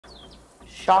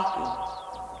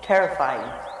Shocking. Terrifying.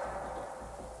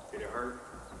 Did it hurt?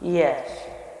 Yes.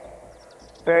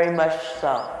 Very much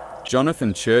so.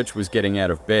 Jonathan Church was getting out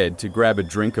of bed to grab a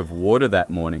drink of water that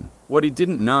morning. What he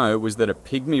didn't know was that a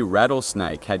pygmy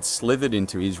rattlesnake had slithered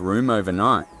into his room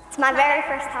overnight. It's my very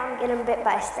first time getting bit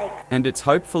by a snake. And it's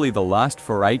hopefully the last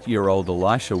for 8-year-old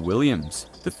Elisha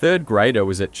Williams. The third grader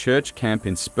was at church camp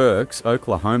in Spurks,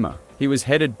 Oklahoma. He was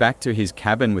headed back to his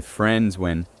cabin with friends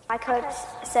when My coach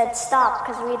said stop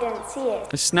because we didn't see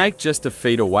it. a snake just a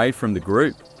feet away from the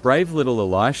group. Brave little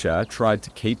Elisha tried to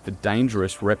keep the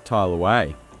dangerous reptile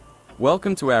away.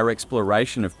 Welcome to our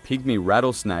exploration of pygmy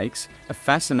rattlesnakes, a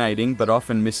fascinating but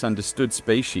often misunderstood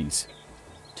species.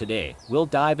 Today, we'll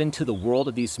dive into the world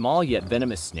of these small yet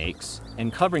venomous snakes,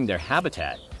 uncovering their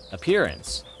habitat,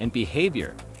 appearance, and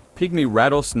behavior. Pygmy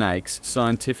rattlesnakes,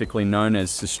 scientifically known as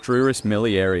Cestrurus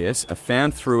miliarius, are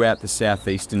found throughout the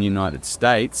southeastern United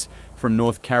States, from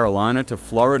North Carolina to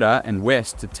Florida and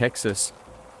west to Texas.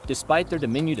 Despite their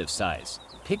diminutive size,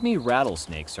 pygmy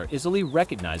rattlesnakes are easily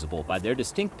recognizable by their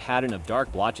distinct pattern of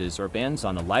dark blotches or bands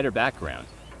on a lighter background.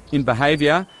 In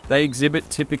behavior, they exhibit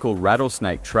typical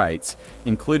rattlesnake traits,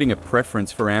 including a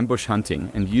preference for ambush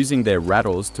hunting and using their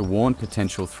rattles to warn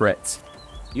potential threats.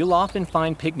 You'll often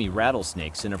find pygmy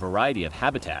rattlesnakes in a variety of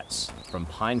habitats, from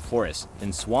pine forests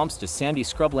and swamps to sandy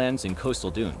scrublands and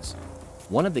coastal dunes.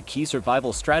 One of the key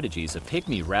survival strategies of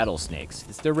pygmy rattlesnakes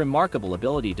is their remarkable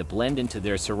ability to blend into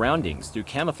their surroundings through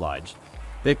camouflage.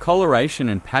 Their coloration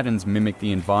and patterns mimic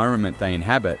the environment they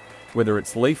inhabit, whether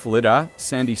it's leaf litter,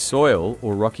 sandy soil,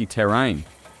 or rocky terrain.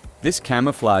 This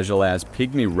camouflage allows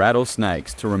pygmy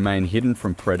rattlesnakes to remain hidden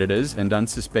from predators and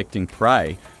unsuspecting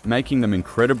prey, making them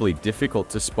incredibly difficult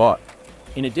to spot.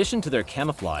 In addition to their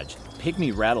camouflage,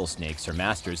 pygmy rattlesnakes are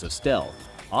masters of stealth,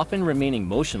 often remaining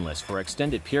motionless for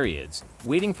extended periods,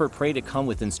 waiting for prey to come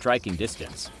within striking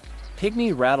distance.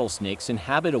 Pygmy rattlesnakes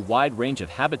inhabit a wide range of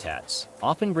habitats,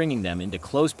 often bringing them into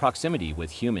close proximity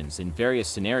with humans in various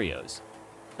scenarios.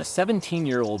 A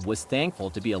 17-year-old was thankful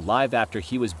to be alive after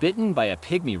he was bitten by a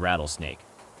pygmy rattlesnake.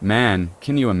 Man,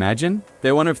 can you imagine?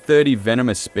 They're one of 30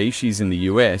 venomous species in the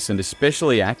US and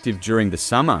especially active during the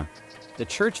summer. The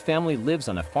Church family lives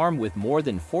on a farm with more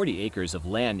than 40 acres of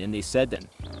land in the Sedden.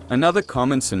 Another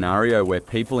common scenario where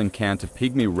people encounter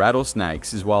pygmy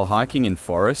rattlesnakes is while hiking in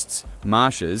forests,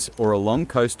 marshes, or along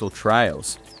coastal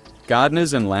trails.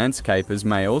 Gardeners and landscapers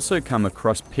may also come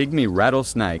across pygmy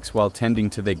rattlesnakes while tending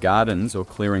to their gardens or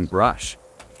clearing brush.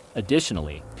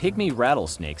 Additionally, pygmy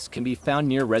rattlesnakes can be found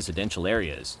near residential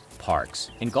areas,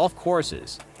 parks, and golf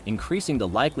courses, increasing the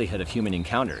likelihood of human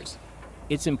encounters.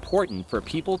 It's important for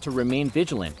people to remain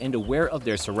vigilant and aware of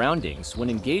their surroundings when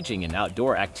engaging in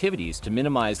outdoor activities to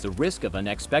minimize the risk of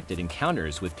unexpected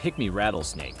encounters with pygmy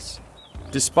rattlesnakes.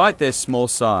 Despite their small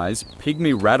size,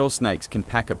 pygmy rattlesnakes can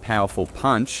pack a powerful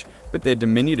punch, but their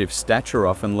diminutive stature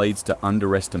often leads to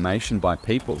underestimation by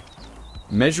people.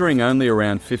 Measuring only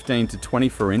around 15 to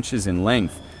 24 inches in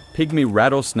length, pygmy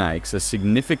rattlesnakes are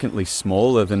significantly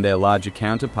smaller than their larger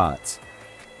counterparts.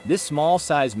 This small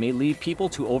size may lead people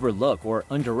to overlook or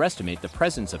underestimate the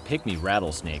presence of pygmy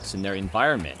rattlesnakes in their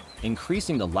environment,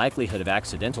 increasing the likelihood of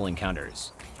accidental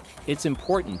encounters. It's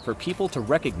important for people to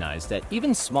recognize that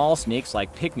even small snakes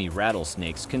like pygmy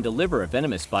rattlesnakes can deliver a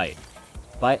venomous bite.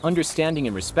 By understanding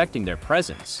and respecting their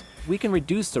presence, we can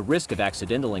reduce the risk of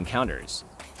accidental encounters.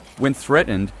 When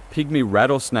threatened, pygmy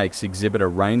rattlesnakes exhibit a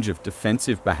range of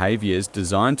defensive behaviors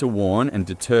designed to warn and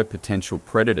deter potential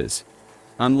predators.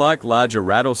 Unlike larger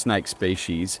rattlesnake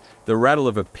species, the rattle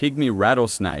of a pygmy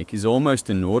rattlesnake is almost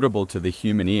inaudible to the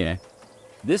human ear.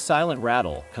 This silent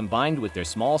rattle, combined with their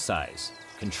small size,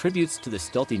 contributes to the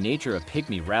stealthy nature of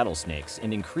pygmy rattlesnakes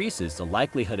and increases the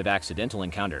likelihood of accidental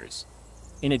encounters.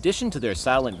 In addition to their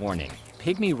silent warning,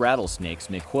 pygmy rattlesnakes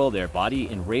may coil their body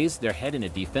and raise their head in a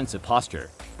defensive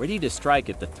posture, ready to strike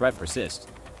if the threat persists.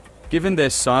 Given their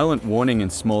silent warning and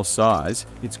small size,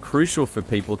 it's crucial for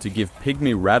people to give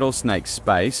pygmy rattlesnakes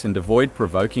space and avoid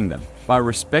provoking them. By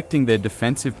respecting their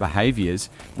defensive behaviors,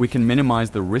 we can minimize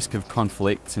the risk of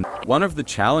conflicts. And one of the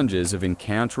challenges of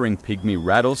encountering pygmy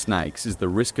rattlesnakes is the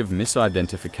risk of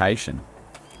misidentification.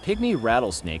 Pygmy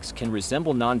rattlesnakes can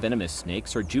resemble non-venomous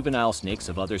snakes or juvenile snakes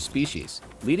of other species,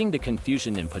 leading to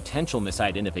confusion and potential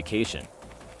misidentification.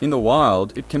 In the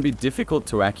wild, it can be difficult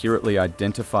to accurately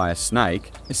identify a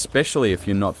snake, especially if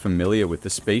you're not familiar with the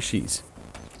species.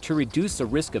 To reduce the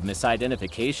risk of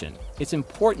misidentification, it's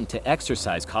important to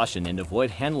exercise caution and avoid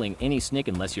handling any snake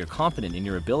unless you're confident in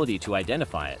your ability to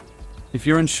identify it. If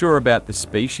you're unsure about the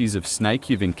species of snake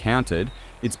you've encountered,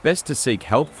 it's best to seek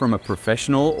help from a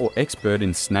professional or expert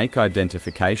in snake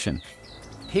identification.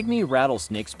 Pygmy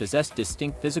rattlesnakes possess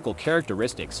distinct physical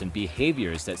characteristics and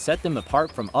behaviors that set them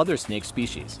apart from other snake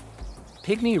species.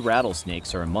 Pygmy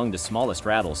rattlesnakes are among the smallest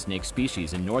rattlesnake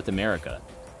species in North America.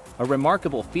 A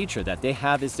remarkable feature that they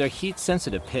have is their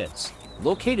heat-sensitive pits,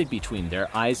 located between their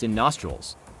eyes and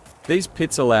nostrils. These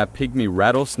pits allow pygmy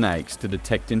rattlesnakes to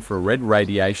detect infrared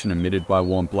radiation emitted by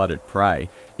warm-blooded prey,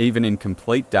 even in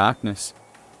complete darkness.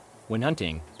 When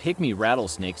hunting, pygmy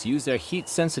rattlesnakes use their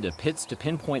heat-sensitive pits to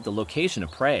pinpoint the location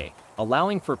of prey,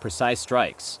 allowing for precise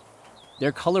strikes.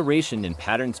 Their coloration and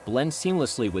patterns blend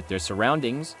seamlessly with their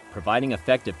surroundings, providing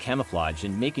effective camouflage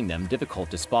and making them difficult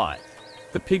to spot.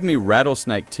 The pygmy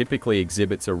rattlesnake typically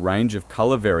exhibits a range of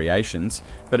color variations,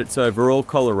 but its overall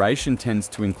coloration tends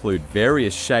to include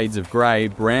various shades of gray,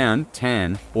 brown,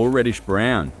 tan, or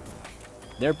reddish-brown.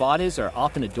 Their bodies are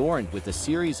often adorned with a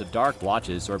series of dark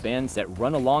blotches or bands that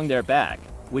run along their back,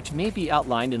 which may be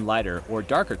outlined in lighter or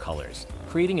darker colors,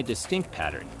 creating a distinct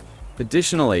pattern.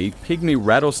 Additionally, pygmy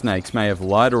rattlesnakes may have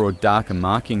lighter or darker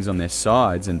markings on their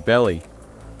sides and belly.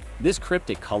 This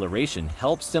cryptic coloration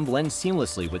helps them blend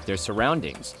seamlessly with their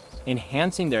surroundings,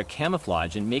 enhancing their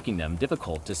camouflage and making them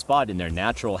difficult to spot in their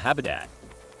natural habitat.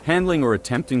 Handling or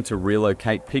attempting to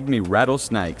relocate pygmy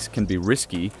rattlesnakes can be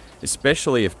risky,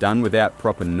 especially if done without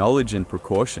proper knowledge and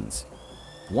precautions.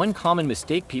 One common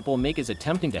mistake people make is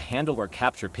attempting to handle or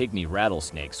capture pygmy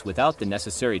rattlesnakes without the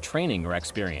necessary training or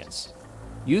experience.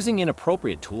 Using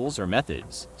inappropriate tools or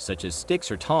methods, such as sticks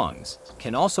or tongs,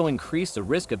 can also increase the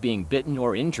risk of being bitten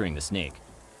or injuring the snake.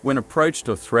 When approached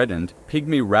or threatened,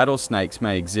 pygmy rattlesnakes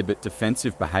may exhibit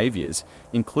defensive behaviors,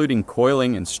 including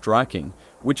coiling and striking,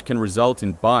 which can result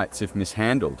in bites if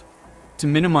mishandled. To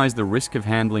minimize the risk of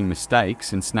handling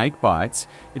mistakes and snake bites,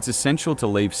 it's essential to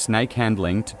leave snake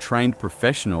handling to trained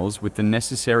professionals with the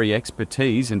necessary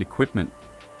expertise and equipment,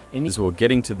 or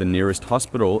getting to the nearest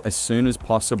hospital as soon as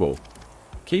possible.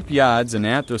 Keep yards and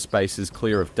outdoor spaces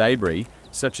clear of debris,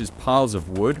 such as piles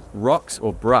of wood, rocks,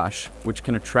 or brush, which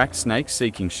can attract snakes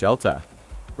seeking shelter.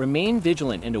 Remain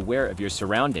vigilant and aware of your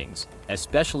surroundings,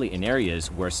 especially in areas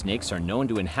where snakes are known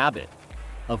to inhabit.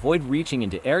 Avoid reaching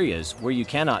into areas where you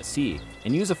cannot see,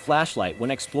 and use a flashlight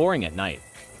when exploring at night.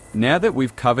 Now that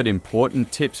we've covered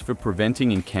important tips for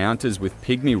preventing encounters with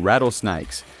pygmy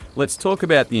rattlesnakes, let's talk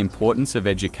about the importance of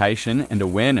education and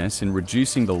awareness in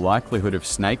reducing the likelihood of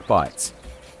snake bites.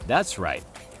 That's right.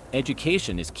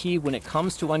 Education is key when it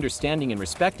comes to understanding and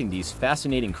respecting these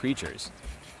fascinating creatures.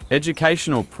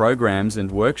 Educational programs and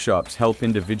workshops help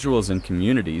individuals and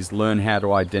communities learn how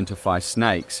to identify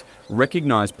snakes,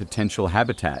 recognize potential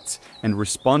habitats, and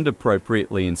respond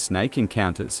appropriately in snake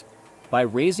encounters. By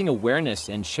raising awareness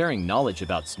and sharing knowledge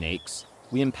about snakes,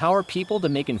 we empower people to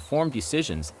make informed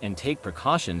decisions and take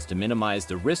precautions to minimize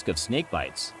the risk of snake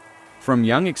bites. From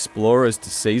young explorers to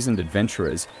seasoned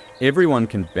adventurers, everyone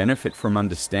can benefit from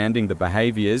understanding the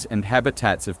behaviors and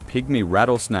habitats of pygmy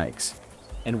rattlesnakes.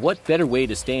 And what better way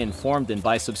to stay informed than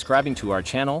by subscribing to our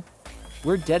channel?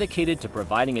 We're dedicated to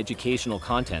providing educational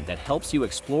content that helps you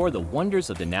explore the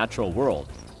wonders of the natural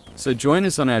world. So join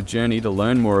us on our journey to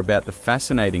learn more about the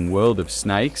fascinating world of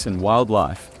snakes and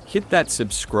wildlife. Hit that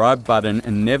subscribe button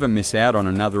and never miss out on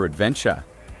another adventure.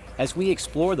 As we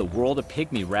explore the world of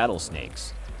pygmy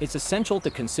rattlesnakes, it's essential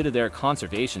to consider their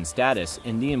conservation status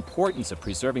and the importance of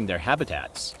preserving their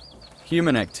habitats.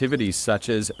 Human activities such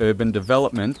as urban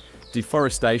development,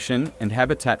 deforestation, and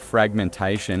habitat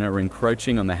fragmentation are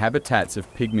encroaching on the habitats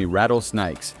of pygmy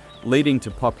rattlesnakes, leading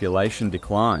to population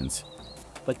declines.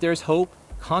 But there's hope.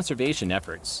 Conservation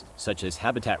efforts, such as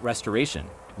habitat restoration,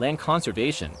 land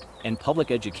conservation, and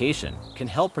public education, can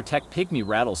help protect pygmy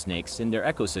rattlesnakes in their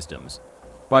ecosystems.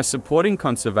 By supporting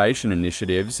conservation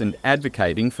initiatives and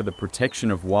advocating for the protection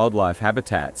of wildlife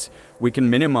habitats, we can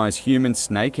minimize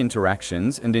human-snake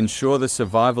interactions and ensure the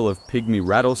survival of pygmy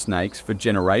rattlesnakes for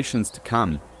generations to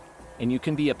come. And you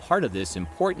can be a part of this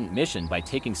important mission by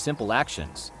taking simple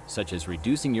actions, such as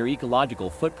reducing your ecological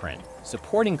footprint,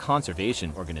 supporting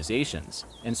conservation organizations,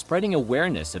 and spreading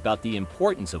awareness about the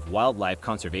importance of wildlife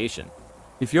conservation.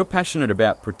 If you're passionate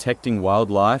about protecting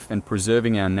wildlife and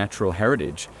preserving our natural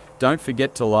heritage, don't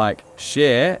forget to like,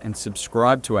 share, and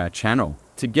subscribe to our channel.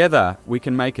 Together, we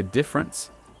can make a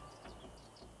difference.